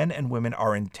therefore men and women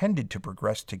are intended to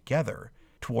progress together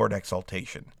toward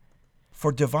exaltation.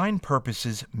 For divine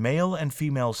purposes, male and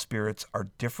female spirits are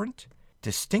different,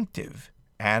 distinctive,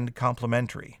 and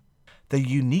complementary. The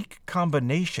unique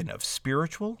combination of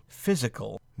spiritual,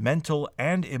 physical, mental,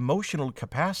 and emotional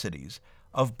capacities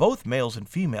of both males and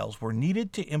females were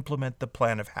needed to implement the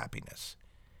plan of happiness.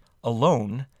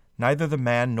 Alone, neither the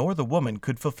man nor the woman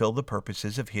could fulfill the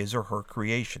purposes of his or her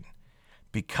creation.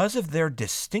 Because of their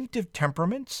distinctive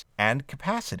temperaments and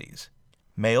capacities,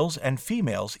 males and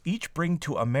females each bring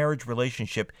to a marriage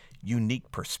relationship unique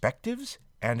perspectives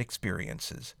and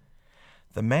experiences.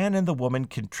 The man and the woman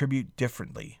contribute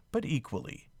differently, but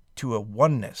equally, to a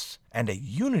oneness and a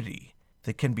unity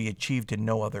that can be achieved in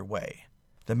no other way.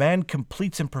 The man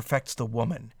completes and perfects the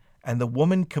woman, and the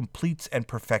woman completes and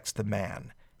perfects the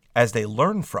man, as they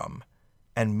learn from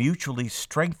and mutually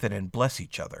strengthen and bless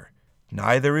each other.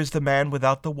 Neither is the man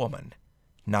without the woman,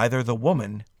 neither the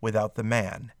woman without the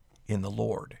man in the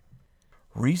Lord.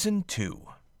 Reason 2.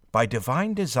 By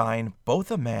divine design,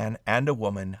 both a man and a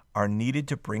woman are needed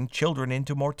to bring children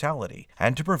into mortality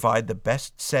and to provide the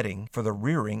best setting for the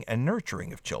rearing and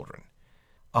nurturing of children.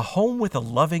 A home with a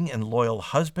loving and loyal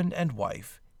husband and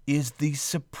wife is the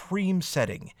supreme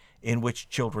setting in which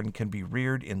children can be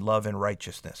reared in love and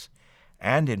righteousness,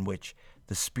 and in which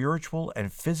the spiritual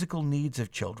and physical needs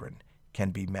of children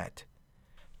can be met.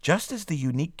 Just as the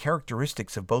unique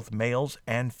characteristics of both males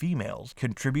and females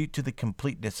contribute to the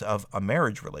completeness of a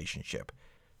marriage relationship,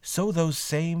 so those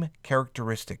same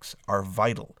characteristics are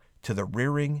vital to the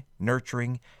rearing,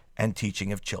 nurturing, and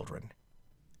teaching of children.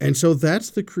 And so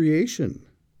that's the creation.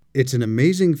 It's an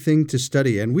amazing thing to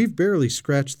study, and we've barely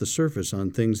scratched the surface on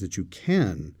things that you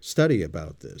can study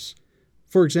about this.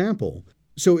 For example,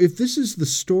 so if this is the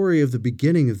story of the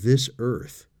beginning of this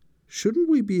earth, shouldn't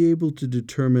we be able to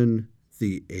determine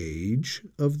the age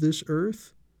of this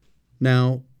earth?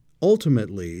 Now,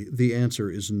 ultimately, the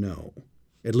answer is no,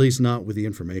 at least not with the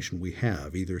information we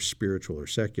have, either spiritual or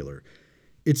secular.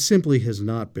 It simply has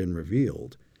not been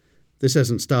revealed. This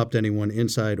hasn't stopped anyone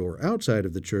inside or outside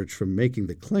of the church from making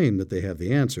the claim that they have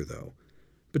the answer, though.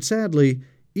 But sadly,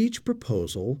 each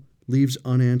proposal leaves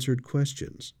unanswered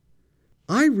questions.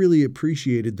 I really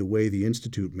appreciated the way the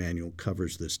Institute Manual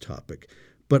covers this topic,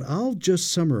 but I'll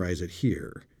just summarize it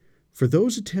here. For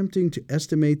those attempting to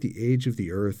estimate the age of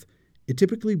the earth, it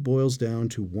typically boils down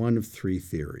to one of three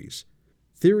theories.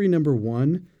 Theory number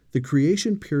one, the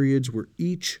creation periods were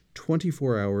each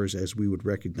 24 hours as we would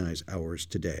recognize hours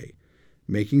today,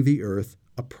 making the earth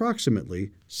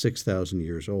approximately 6,000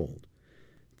 years old.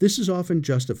 This is often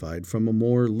justified from a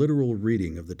more literal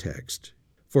reading of the text.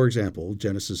 For example,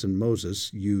 Genesis and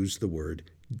Moses use the word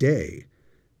day.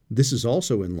 This is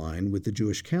also in line with the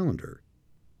Jewish calendar.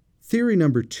 Theory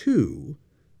number two,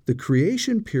 the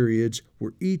creation periods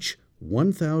were each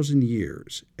 1,000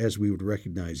 years, as we would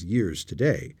recognize years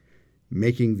today,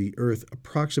 making the earth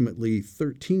approximately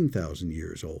 13,000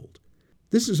 years old.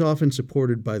 This is often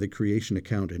supported by the creation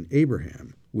account in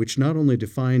Abraham, which not only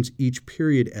defines each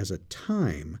period as a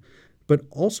time, but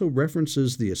also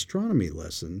references the astronomy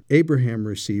lesson Abraham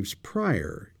receives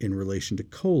prior in relation to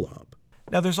Kolob.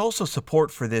 Now, there's also support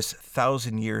for this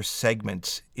 1,000-year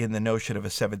segment in the notion of a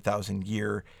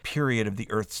 7,000-year period of the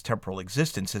Earth's temporal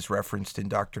existence as referenced in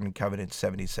Doctrine and Covenants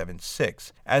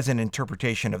 77:6, as an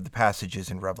interpretation of the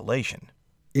passages in Revelation.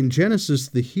 In Genesis,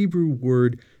 the Hebrew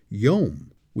word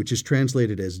yom, which is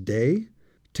translated as day,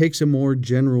 takes a more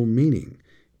general meaning.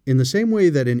 In the same way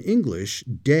that in English,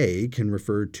 day can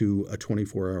refer to a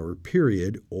 24-hour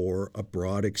period or a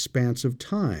broad expanse of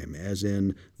time, as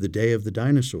in the day of the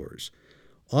dinosaurs.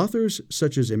 Authors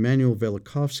such as Immanuel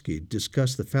Velikovsky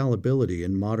discuss the fallibility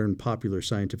in modern popular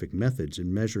scientific methods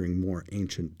in measuring more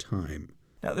ancient time.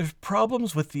 Now, there's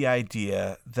problems with the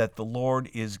idea that the Lord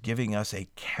is giving us a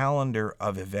calendar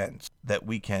of events that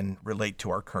we can relate to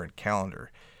our current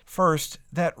calendar. First,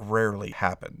 that rarely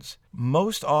happens.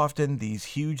 Most often, these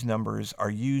huge numbers are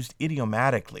used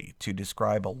idiomatically to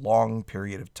describe a long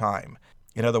period of time.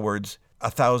 In other words,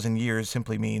 1,000 years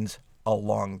simply means a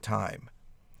long time.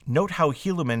 Note how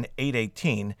Helaman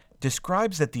 8:18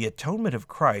 describes that the atonement of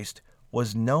Christ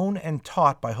was known and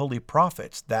taught by holy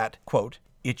prophets that, quote,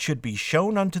 it should be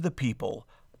shown unto the people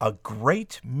a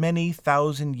great many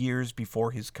thousand years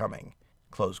before his coming,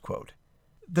 close quote.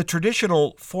 The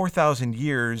traditional 4,000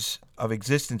 years of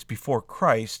existence before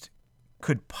Christ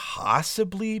could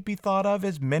possibly be thought of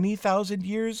as many thousand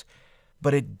years,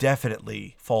 but it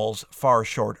definitely falls far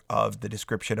short of the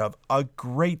description of a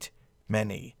great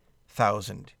many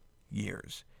thousand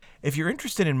years. If you're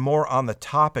interested in more on the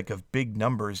topic of big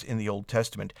numbers in the Old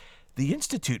Testament, the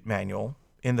Institute Manual,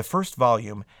 in the first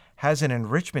volume, has an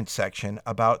enrichment section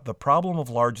about the problem of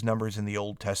large numbers in the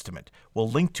Old Testament. We'll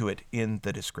link to it in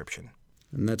the description.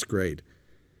 And that's great.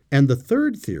 And the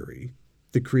third theory,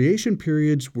 the creation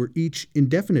periods were each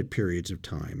indefinite periods of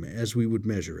time as we would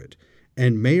measure it,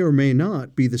 and may or may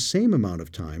not be the same amount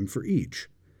of time for each.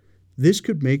 This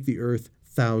could make the earth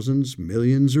thousands,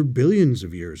 millions, or billions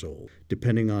of years old,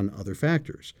 depending on other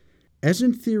factors. As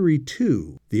in Theory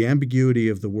 2, the ambiguity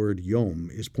of the word yom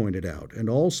is pointed out, and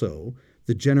also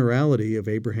the generality of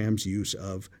Abraham's use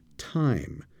of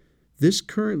time. This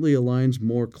currently aligns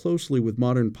more closely with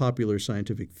modern popular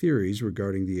scientific theories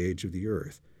regarding the age of the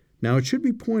earth. Now, it should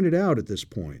be pointed out at this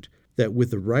point that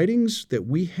with the writings that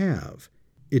we have,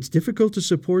 it's difficult to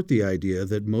support the idea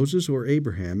that Moses or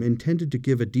Abraham intended to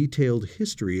give a detailed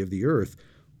history of the earth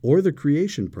or the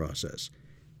creation process.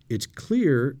 It's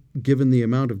clear, given the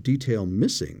amount of detail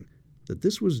missing, that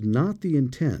this was not the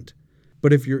intent.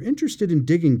 But if you're interested in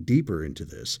digging deeper into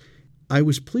this, I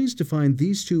was pleased to find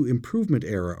these two Improvement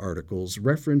Era articles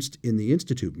referenced in the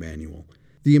Institute Manual.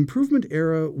 The Improvement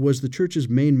Era was the church's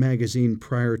main magazine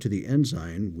prior to the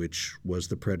Ensign, which was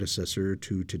the predecessor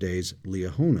to today's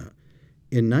Liahona.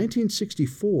 In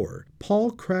 1964,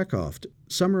 Paul Krakoft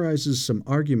summarizes some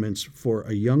arguments for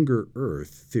a younger Earth,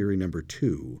 theory number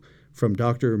 2, from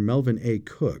Dr. Melvin A.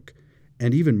 Cook,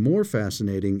 and even more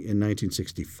fascinating, in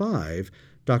 1965,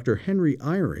 Dr. Henry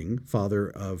Eyring, father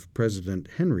of President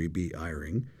Henry B.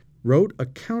 Eyring, wrote a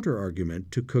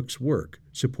counter-argument to Cook's work,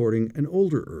 supporting an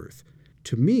older Earth.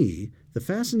 To me, the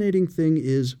fascinating thing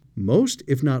is most,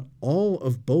 if not all,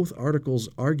 of both articles'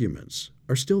 arguments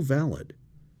are still valid.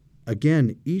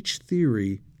 Again, each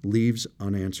theory leaves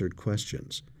unanswered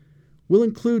questions. We'll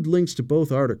include links to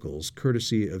both articles,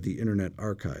 courtesy of the Internet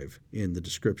Archive, in the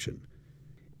description.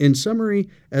 In summary,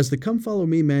 as the Come Follow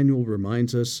Me manual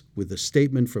reminds us, with a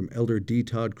statement from Elder D.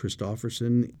 Todd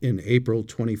Christofferson in April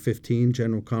 2015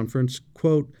 General Conference,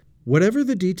 quote, "Whatever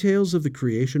the details of the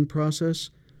creation process,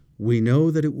 we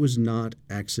know that it was not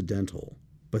accidental,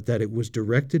 but that it was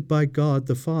directed by God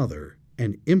the Father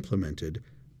and implemented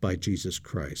by Jesus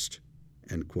Christ."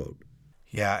 End quote.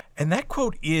 Yeah, and that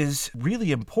quote is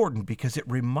really important because it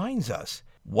reminds us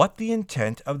what the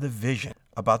intent of the vision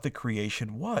about the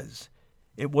creation was.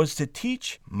 It was to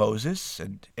teach Moses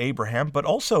and Abraham, but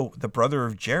also the brother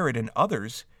of Jared and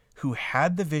others who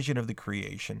had the vision of the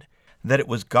creation, that it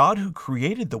was God who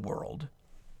created the world,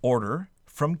 order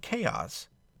from chaos,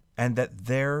 and that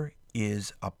there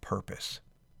is a purpose.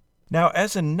 Now,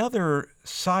 as another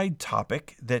side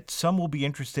topic that some will be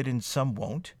interested in, some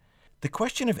won't, the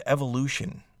question of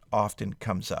evolution often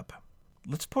comes up.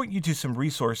 Let's point you to some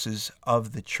resources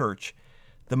of the church.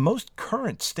 The most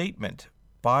current statement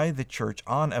by the church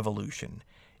on evolution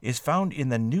is found in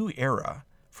the New Era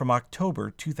from October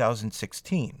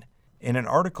 2016 in an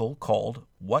article called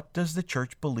 "What Does the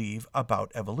Church Believe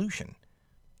About Evolution?"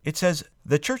 It says,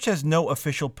 "The church has no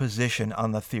official position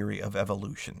on the theory of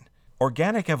evolution.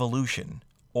 Organic evolution,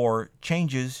 or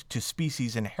changes to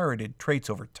species' inherited traits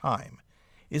over time,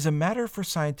 is a matter for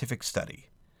scientific study.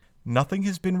 Nothing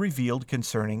has been revealed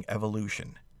concerning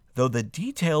evolution. Though the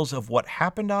details of what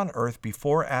happened on Earth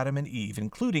before Adam and Eve,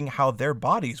 including how their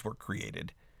bodies were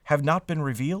created, have not been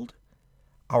revealed,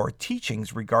 our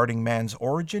teachings regarding man's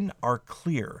origin are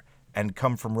clear and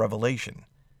come from Revelation.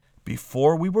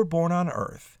 Before we were born on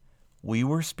Earth, we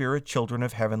were spirit children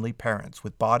of heavenly parents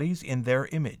with bodies in their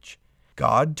image.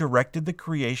 God directed the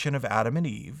creation of Adam and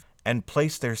Eve and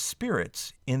placed their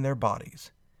spirits in their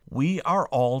bodies. We are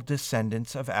all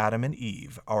descendants of Adam and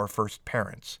Eve, our first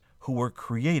parents, who were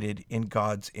created in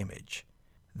God's image.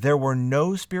 There were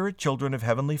no spirit children of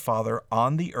Heavenly Father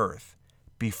on the earth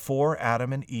before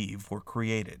Adam and Eve were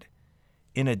created.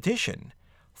 In addition,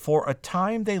 for a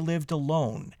time they lived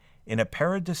alone in a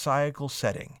paradisiacal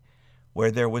setting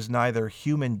where there was neither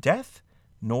human death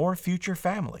nor future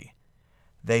family.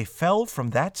 They fell from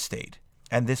that state,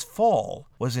 and this fall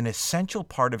was an essential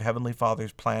part of Heavenly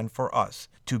Father's plan for us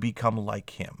to become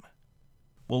like Him."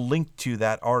 We'll link to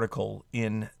that article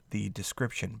in the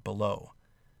description below.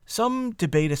 Some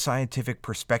debate a scientific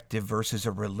perspective versus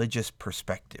a religious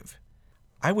perspective.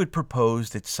 I would propose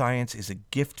that science is a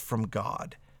gift from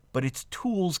God, but its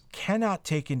tools cannot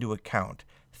take into account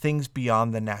things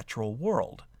beyond the natural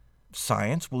world.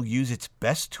 Science will use its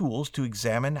best tools to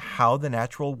examine how the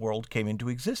natural world came into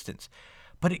existence,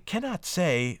 but it cannot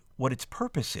say what its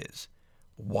purpose is,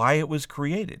 why it was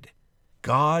created.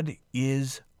 God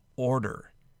is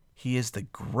order. He is the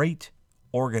great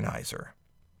organizer.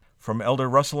 From Elder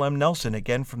Russell M. Nelson,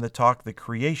 again from the talk The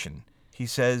Creation, he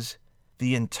says,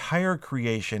 "The entire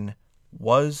creation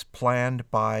was planned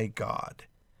by God.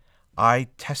 I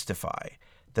testify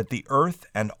that the earth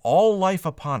and all life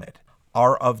upon it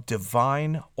are of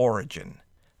divine origin.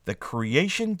 The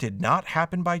creation did not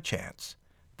happen by chance.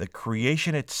 The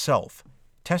creation itself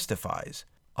testifies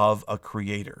of a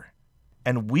creator."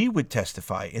 And we would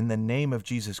testify in the name of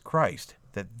Jesus Christ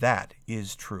that that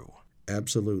is true.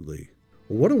 Absolutely.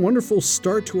 Well, what a wonderful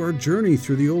start to our journey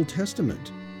through the Old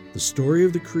Testament. The story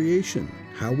of the creation,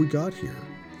 how we got here,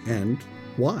 and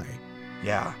why.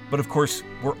 Yeah, but of course,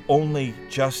 we're only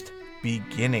just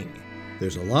beginning.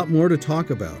 There's a lot more to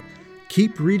talk about.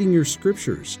 Keep reading your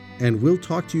scriptures, and we'll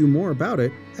talk to you more about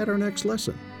it at our next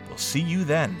lesson. We'll see you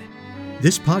then.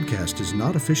 This podcast is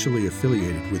not officially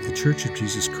affiliated with The Church of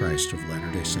Jesus Christ of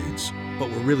Latter-day Saints.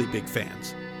 But we're really big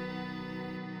fans.